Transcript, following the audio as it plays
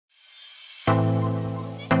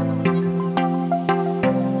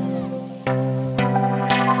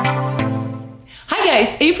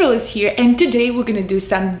April is here and today we're gonna do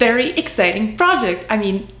some very exciting project. I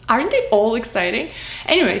mean, aren't they all exciting?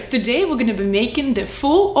 Anyways, today we're gonna be making the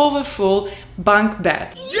full over full bunk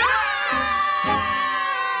bed. Yeah!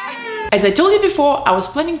 As I told you before, I was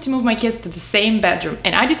planning to move my kids to the same bedroom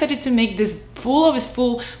and I decided to make this full over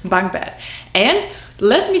full bunk bed. And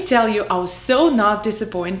let me tell you, I was so not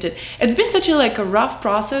disappointed. It's been such a rough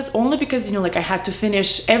process only because, I had to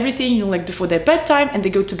finish everything, before their bedtime, and they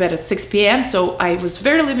go to bed at 6 p.m. So I was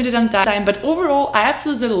very limited on time, but overall, I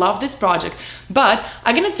absolutely love this project. But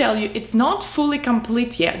I'm gonna tell you, it's not fully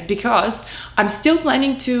complete yet because I'm still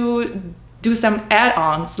planning to do some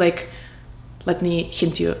add-ons, let me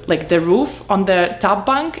hint you, the roof on the top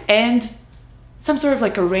bunk and some sort of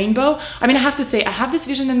a rainbow. I mean, I have to say, I have this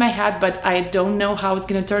vision in my head, but I don't know how it's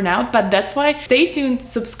gonna turn out. But that's why stay tuned,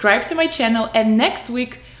 subscribe to my channel, and next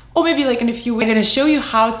week, or maybe in a few weeks, I'm gonna show you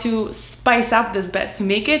how to spice up this bed to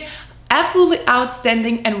make it absolutely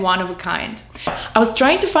outstanding and one of a kind. I was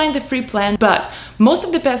trying to find the free plan, but most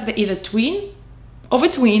of the beds, they either over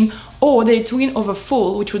tween, or they tween over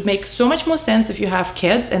full, which would make so much more sense if you have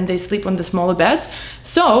kids and they sleep on the smaller beds.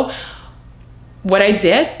 So what I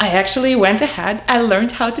did, I actually went ahead, I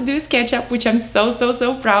learned how to do SketchUp, which I'm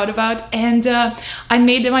so proud about, and I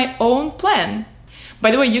made my own plan. By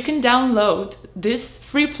the way, you can download this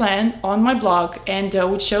free plan on my blog, and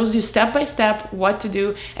which shows you step by step what to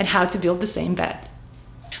do and how to build the same bed.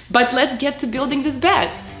 But let's get to building this bed.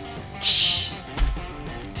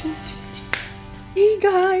 Hey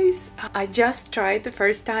guys! I just tried the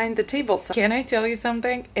first time the table saw. Can I tell you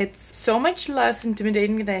something? It's so much less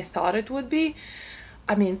intimidating than I thought it would be.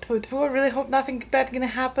 I mean, people really hope nothing bad gonna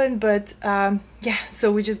happen, but yeah,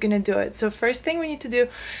 so we're just gonna do it. So first thing we need to do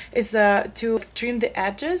is to trim the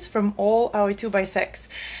edges from all our 2x6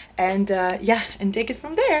 and yeah, and take it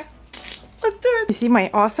from there. Let's do it! You see my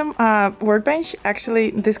awesome workbench?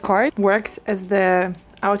 Actually, this card works as the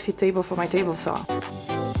outfit table for my table saw.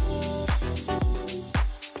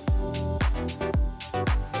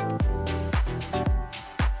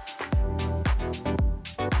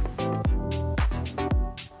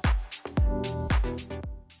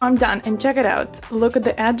 I'm done, and check it out. Look at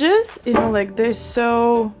the edges, they're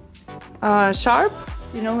so sharp,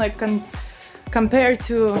 compared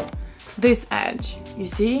to this edge, you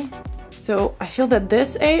see? So I feel that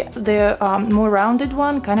the more rounded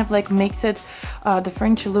one kind of makes it, the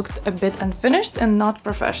furniture looked a bit unfinished and not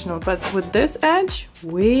professional. But with this edge,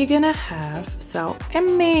 we're gonna have some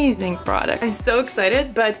amazing product. I'm so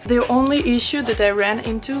excited, but the only issue that I ran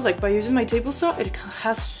into, by using my table saw, it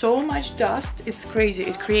has so much dust. It's crazy,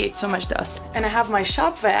 it creates so much dust. And I have my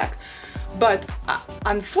shop vac, but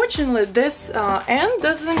unfortunately this end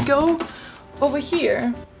doesn't go over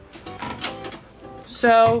here.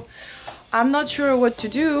 So I'm not sure what to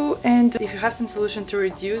do, and if you have some solution to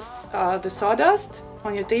reduce the sawdust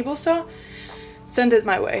on your table saw, send it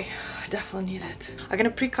my way. I definitely need it. I'm gonna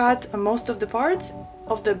pre-cut most of the parts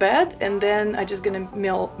of the bed, and then I'm just gonna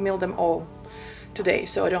mill them all today,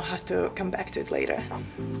 so I don't have to come back to it later.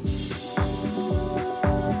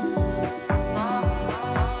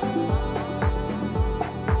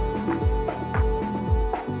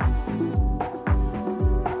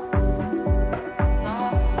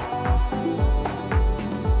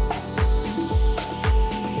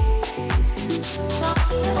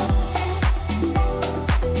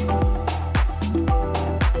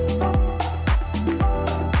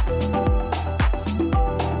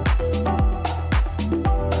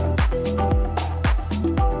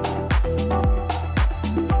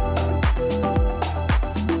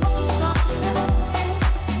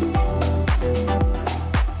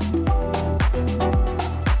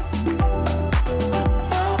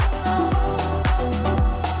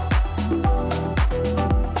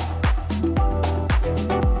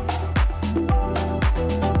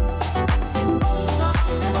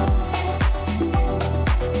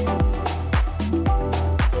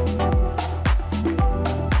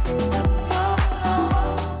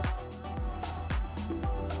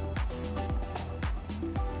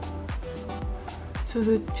 So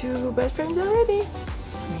the two bed frames are ready.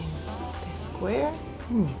 I mean, they're square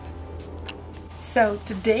and neat. So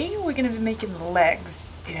today we're gonna be making legs,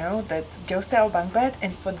 that goes to our bunk bed.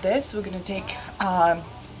 And for this, we're gonna take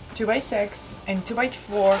 2x6 and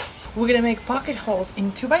 2x4. We're gonna make pocket holes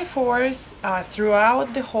in 2x4s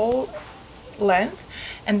throughout the whole length.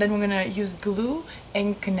 And then we're gonna use glue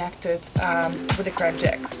and connect it with a crack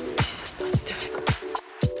jack. Let's do it.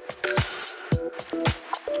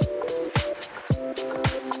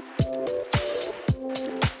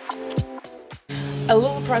 A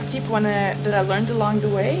little pro tip that I learned along the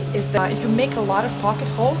way is that if you make a lot of pocket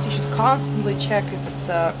holes, you should constantly check if it's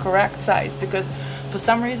a correct size, because for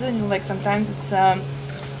some reason, like sometimes it's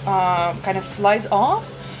kind of slides off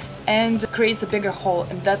and creates a bigger hole,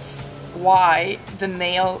 and that's why the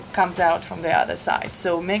nail comes out from the other side.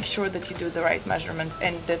 So make sure that you do the right measurements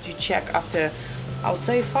and that you check after, I would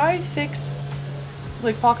say 5-6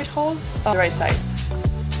 like pocket holes, the right size.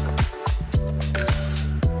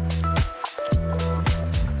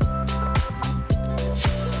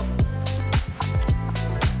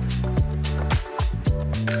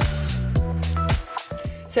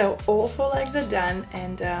 So all 4 legs are done,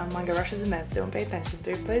 and my garage is a mess, don't pay attention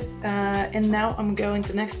to it please. And now I'm going,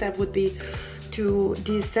 the next step would be to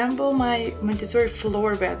disassemble my Montessori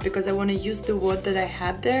floor bed, because I want to use the wood that I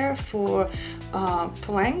had there for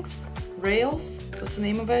planks, rails, what's the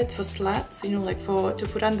name of it, for slats, you know, like to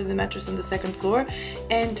put under the mattress on the second floor,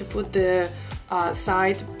 and to put the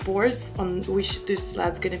side boards on which this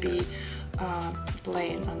slat's gonna be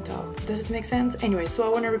laying on top. Does it make sense? Anyway, so I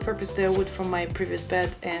want to repurpose the wood from my previous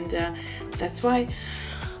bed, and that's why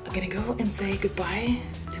I'm gonna go and say goodbye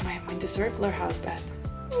to my Montessori floor house bed.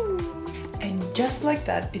 And just like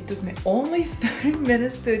that, it took me only 30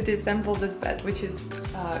 minutes to disassemble this bed, which is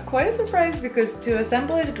quite a surprise, because to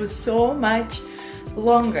assemble it was so much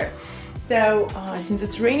longer. So since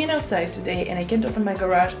it's raining outside today and I can't open my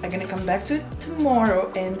garage, I'm gonna come back to it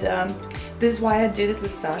tomorrow, and this is why I did it with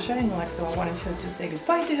Sasha, and like, so I wanted her to say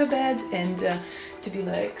goodbye to her bed and to be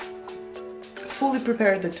like fully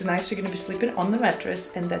prepared that tonight she's gonna be sleeping on the mattress,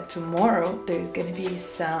 and that tomorrow there's gonna be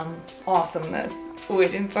some awesomeness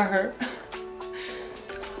waiting for her.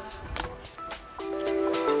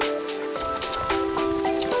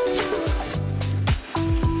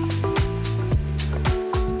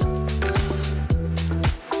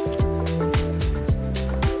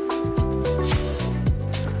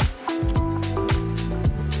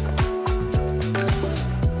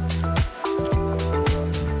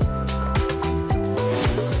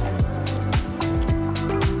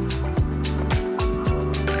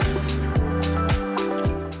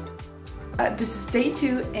 This is day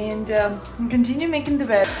 2, and I'm continue making the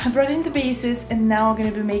bed. I brought in the bases, and now I'm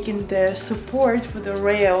gonna be making the support for the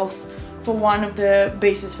rails for one of the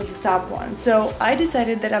bases for the top one. So I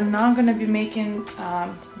decided that I'm not gonna be making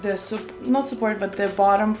not support, but the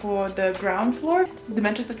bottom for the ground floor. The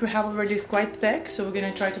mattress that we have already is quite thick, so we're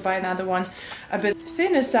gonna try to buy another one a bit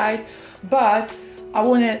thinner side, but I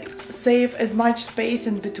wanna save as much space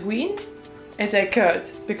in between as I could,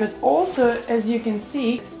 because also, as you can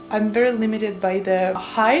see, I'm very limited by the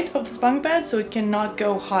height of this bunk bed, so it cannot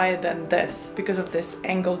go higher than this because of this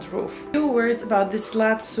angled roof. 2 words about this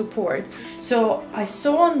SLATS support. So I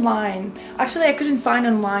saw online, actually I couldn't find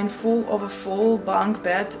online a full bunk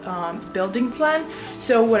bed building plan.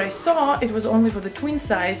 So what I saw, it was only for the twin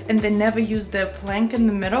size, and they never used the plank in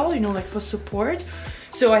the middle, you know, like for support.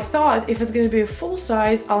 So I thought if it's gonna be a full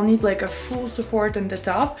size, I'll need like a full support on the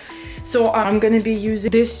top. So I'm gonna be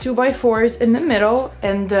using these 2x4s in the middle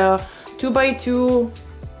and 2x2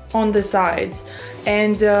 on the sides.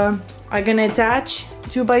 And I'm gonna attach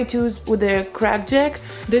 2x2s with a crack jack.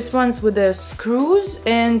 This one's with the screws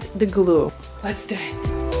and the glue. Let's do it.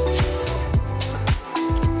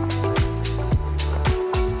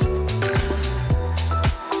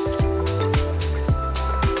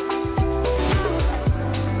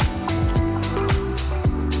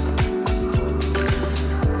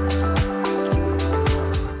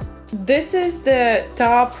 This is the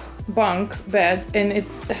top bunk bed, and it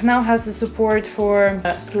now has the support for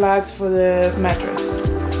slats for the mattress.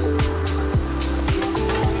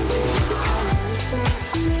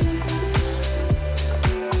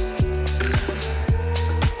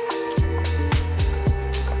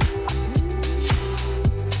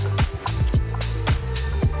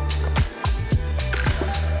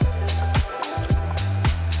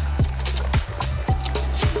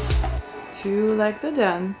 Two legs are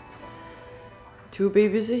done. 2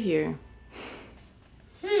 babies are here.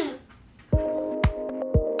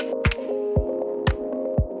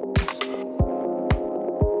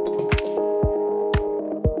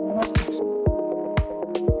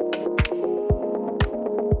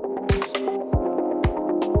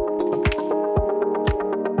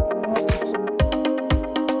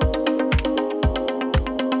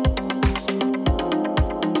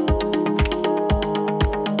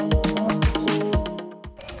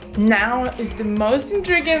 Now is the most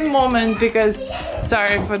intriguing moment, because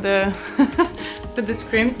sorry for the for the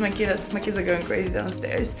screams, my kids are going crazy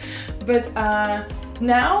downstairs. But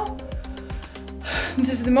now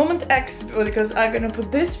this is the moment X because I'm gonna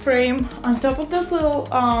put this frame on top of those little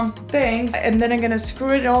things, and then I'm gonna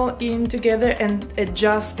screw it all in together and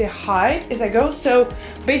adjust the height as I go. So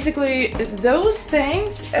basically those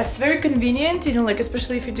things, it's very convenient, you know, like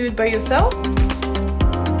especially if you do it by yourself.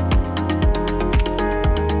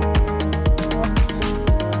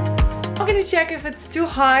 I'm gonna check if it's too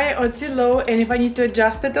high or too low and if I need to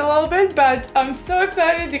adjust it a little bit, but I'm so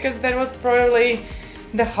excited because that was probably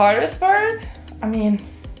the hardest part. I mean,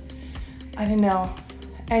 I don't know.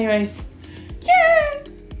 Anyways, yeah!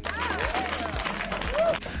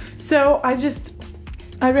 So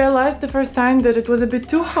I realized the first time that it was a bit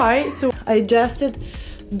too high, so I adjusted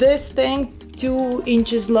this thing 2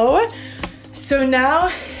 inches lower. So now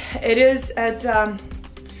it is at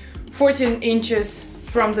 14 inches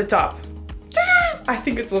from the top. I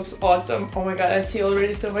think it looks awesome. Oh my god, I see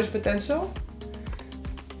already so much potential.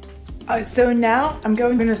 So now I'm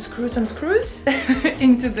gonna screw some screws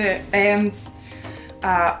into the ends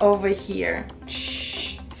over here.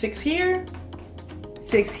 6 here,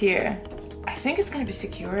 6 here. I think it's gonna be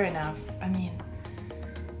secure enough. I mean,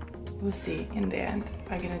 we'll see in the end.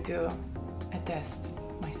 I'm gonna do a test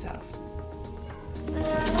myself.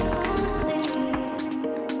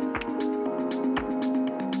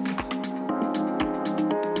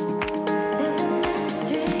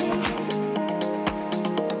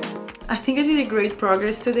 I think I did a great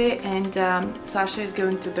progress today, and Sasha is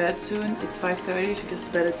going to bed soon. It's 5:30, she goes to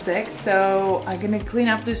bed at 6, so I'm gonna clean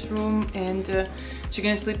up this room and she's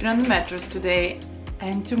gonna sleep on the mattress today.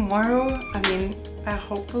 And tomorrow, I mean,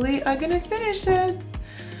 hopefully I'm gonna finish it.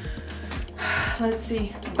 Let's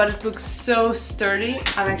see, but it looks so sturdy.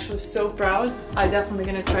 I'm actually so proud. I'm definitely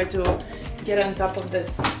gonna try to get on top of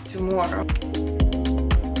this tomorrow.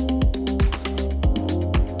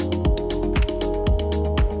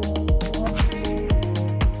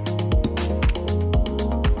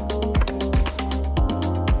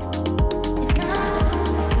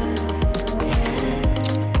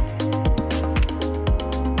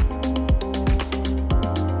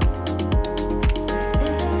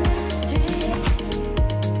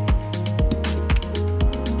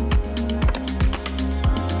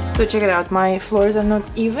 So check it out, my floors are not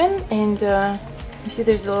even, and you see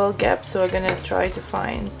there's a little gap, so I'm gonna try to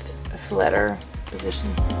find a flatter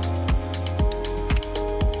position.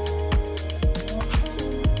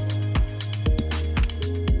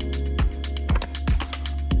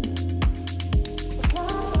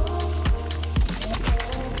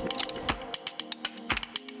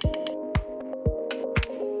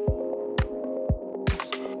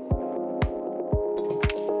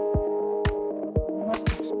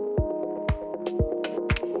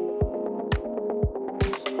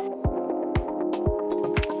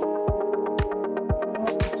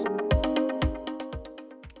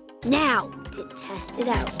 Now to test it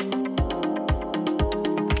out.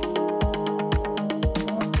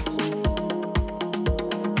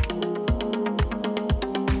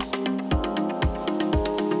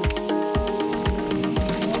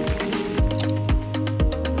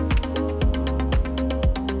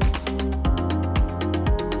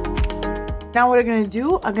 Now what I'm gonna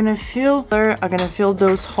do, I'm gonna fill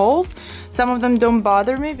those holes. Some of them don't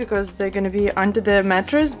bother me because they're gonna be under the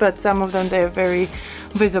mattress, but some of them they're very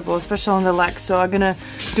visible, especially on the legs. So I'm gonna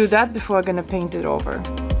do that before I'm gonna paint it over.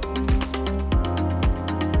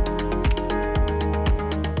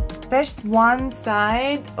 Patched one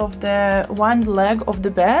side of the one leg of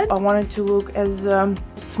the bed. I wanted to look as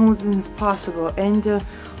smooth as possible, and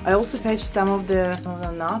I also patched some of the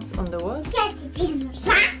knots on the wood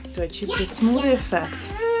to achieve the smooth effect.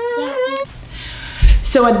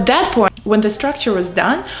 So at that point, when the structure was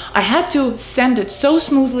done, I had to sand it so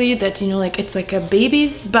smoothly that, you know, like it's like a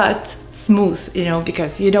baby's butt smooth, you know,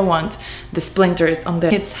 because you don't want the splinters on the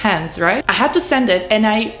kid's hands, right? I had to sand it, and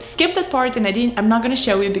I skipped that part, and I'm not gonna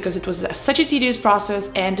show you because it was such a tedious process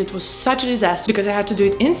and it was such a disaster because I had to do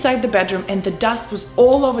it inside the bedroom and the dust was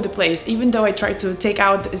all over the place, even though I tried to take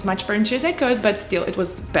out as much furniture as I could, but still it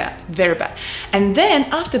was bad, very bad. And then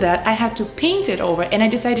after that I had to paint it over, and I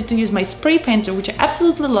decided to use my spray painter, which I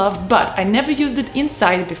absolutely love, but I never used it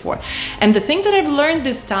inside before. And the thing that I've learned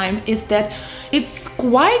this time is that it's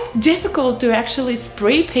quite difficult to actually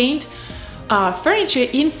spray paint furniture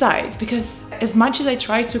inside, because as much as I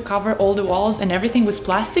tried to cover all the walls and everything with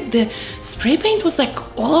plastic, the spray paint was like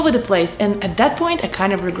all over the place, and at that point I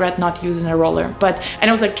kind of regret not using a roller. And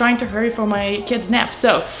I was like trying to hurry for my kid's nap,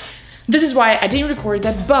 so this is why I didn't record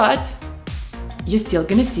that, but you're still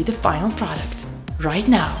gonna see the final product right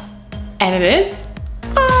now. And it is,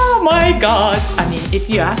 oh my god, I mean, if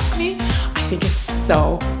you ask me, I think it's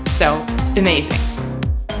so amazing.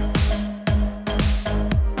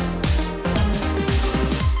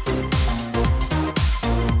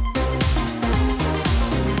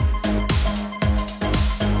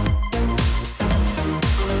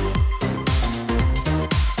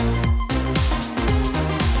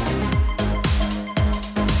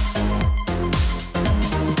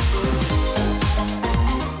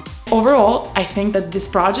 Overall, I think that this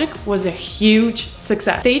project was a huge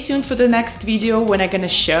success. Stay tuned for the next video when I'm gonna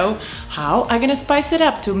show how I'm gonna spice it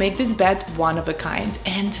up to make this bed one of a kind.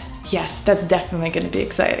 And yes, that's definitely gonna be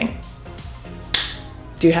exciting.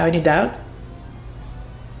 Do you have any doubt?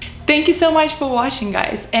 Thank you so much for watching,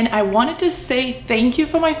 guys, and I wanted to say thank you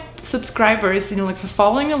for my subscribers, you know, like for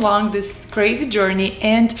following along this crazy journey.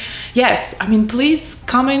 And yes, I mean, please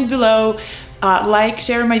comment below, like,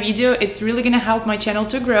 share my video. It's really gonna help my channel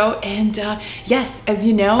to grow. And yes, as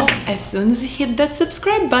you know, as soon as you hit that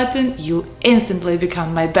subscribe button, you instantly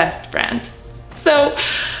become my best friend. So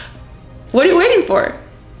what are you waiting for?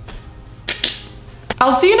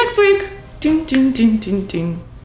 I'll see you next week. Ding, ding, ding, ding, ding.